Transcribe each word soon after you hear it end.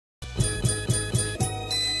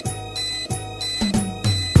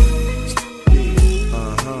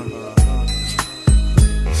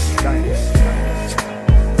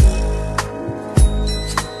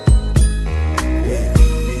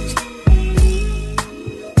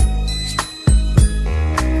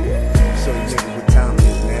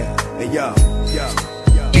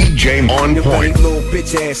DJ on Your point. little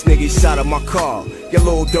bitch ass niggas shot up my car. Your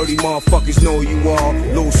little dirty motherfuckers know you all.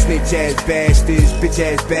 Little snitch ass bastards, bitch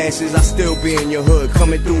ass bastards. I still be in your hood,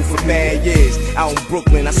 coming through for mad years. Out in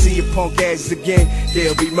Brooklyn, I see your punk asses again.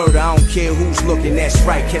 There'll be murder, I don't care who's looking. That's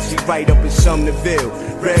right, catch me right up in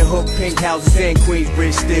Sumnerville. Red Hook, pink houses, and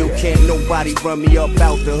Queensbridge. Still can't nobody run me up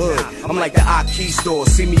out the hood. I'm like the Aki store,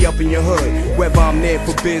 see me up in your hood. Whether I'm there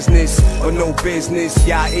for business or no business,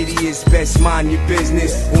 y'all idiots best mind your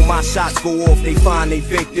business. When my shots go off, they find they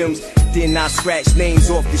victims. Then I scratch names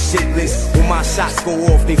off the shit list. When my shots go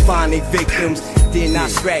off, they find they victims. Then I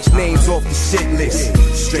scratch names off the shit list.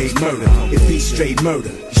 Straight murder, it be straight murder.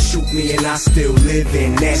 You shoot me and I still live,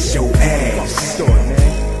 and that's your ass.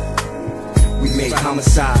 We make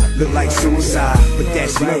homicide look like suicide, but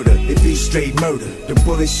that's murder, it be straight murder. The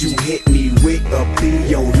bullets you hit me with will be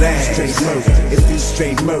your last. Straight murder, it be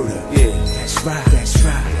straight murder. Yeah, that's right, that's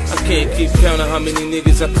right. I can't keep counting how many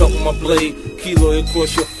niggas I cut with my blade. Kilo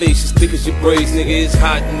across your face as thick as your braids. Nigga, it's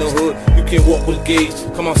hot in the hood, you can't walk with a gauge.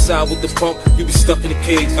 Come outside with the pump, you be stuck in the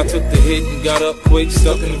cage. I took the hit and got up quick,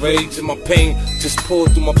 stuck in the rage. And my pain just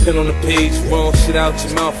poured through my pen on the page. Wrong shit out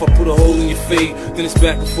your mouth, I put a hole in your fade. Then it's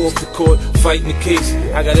back and forth to court, fighting the case.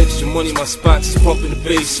 I got extra money, my spots is pumping the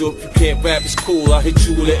bass. So if you can't rap, it's cool, I'll hit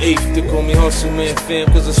you with an eighth. They call me Hustle Man fam,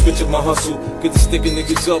 cause I switch up my hustle. Get the sticking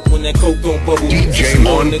niggas up when that coke don't bubble. DJ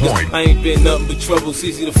on point. I ain't been nothing but trouble. It's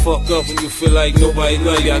easy to fuck up when you feel like nobody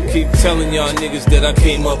love you. I keep telling y'all niggas that I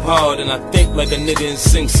came up hard, and I think like a nigga in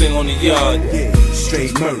Sing Sing on the yard. Yeah,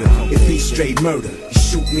 straight murder, it be straight murder. You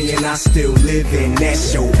shoot me and I still live, and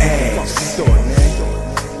that's your ass.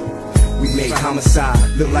 We make homicide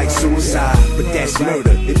look like suicide, but that's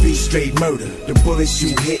murder, it be straight murder. The bullets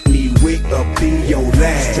you hit me with will be your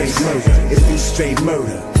last. Straight murder, it be straight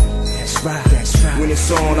murder. That's right, that's right. When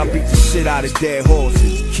it's on, I beat the shit out of dead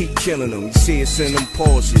horses. Keep killing them, you see us in them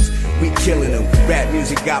Porsches. We killing them, rap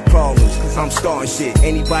music got problems, I'm starting shit.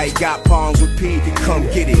 Anybody got problems with P, then come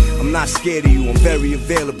get it. I'm not scared of you, I'm very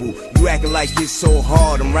available. You acting like it's so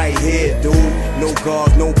hard, I'm right here, dude. No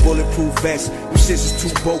guards, no bulletproof vests. Them shits is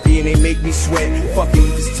too bulky and they make me sweat. Fuck it,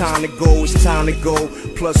 if it's time to go, it's time to go.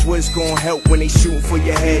 Plus what's gonna help when they shooting for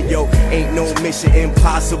your head, yo? Ain't no mission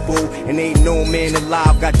impossible, and ain't no man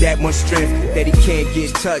alive got that much strength that he can't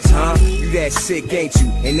get touched, huh? You that sick, ain't you?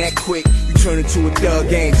 And that quick, you turn into a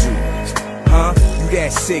thug, ain't you? Huh? You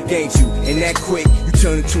that sick, ain't you? And that quick, you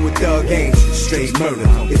turn into a thug, ain't you? Straight murder,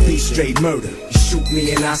 it be straight murder. You shoot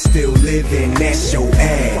me and I still live, and that's your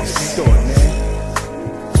ass.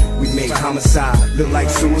 We make homicide look like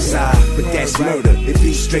suicide, but that's murder, it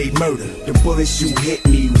be straight murder. The bullets you hit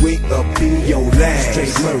me with will be your last.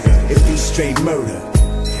 Straight murder, it be straight murder.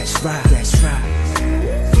 That's right, that's right.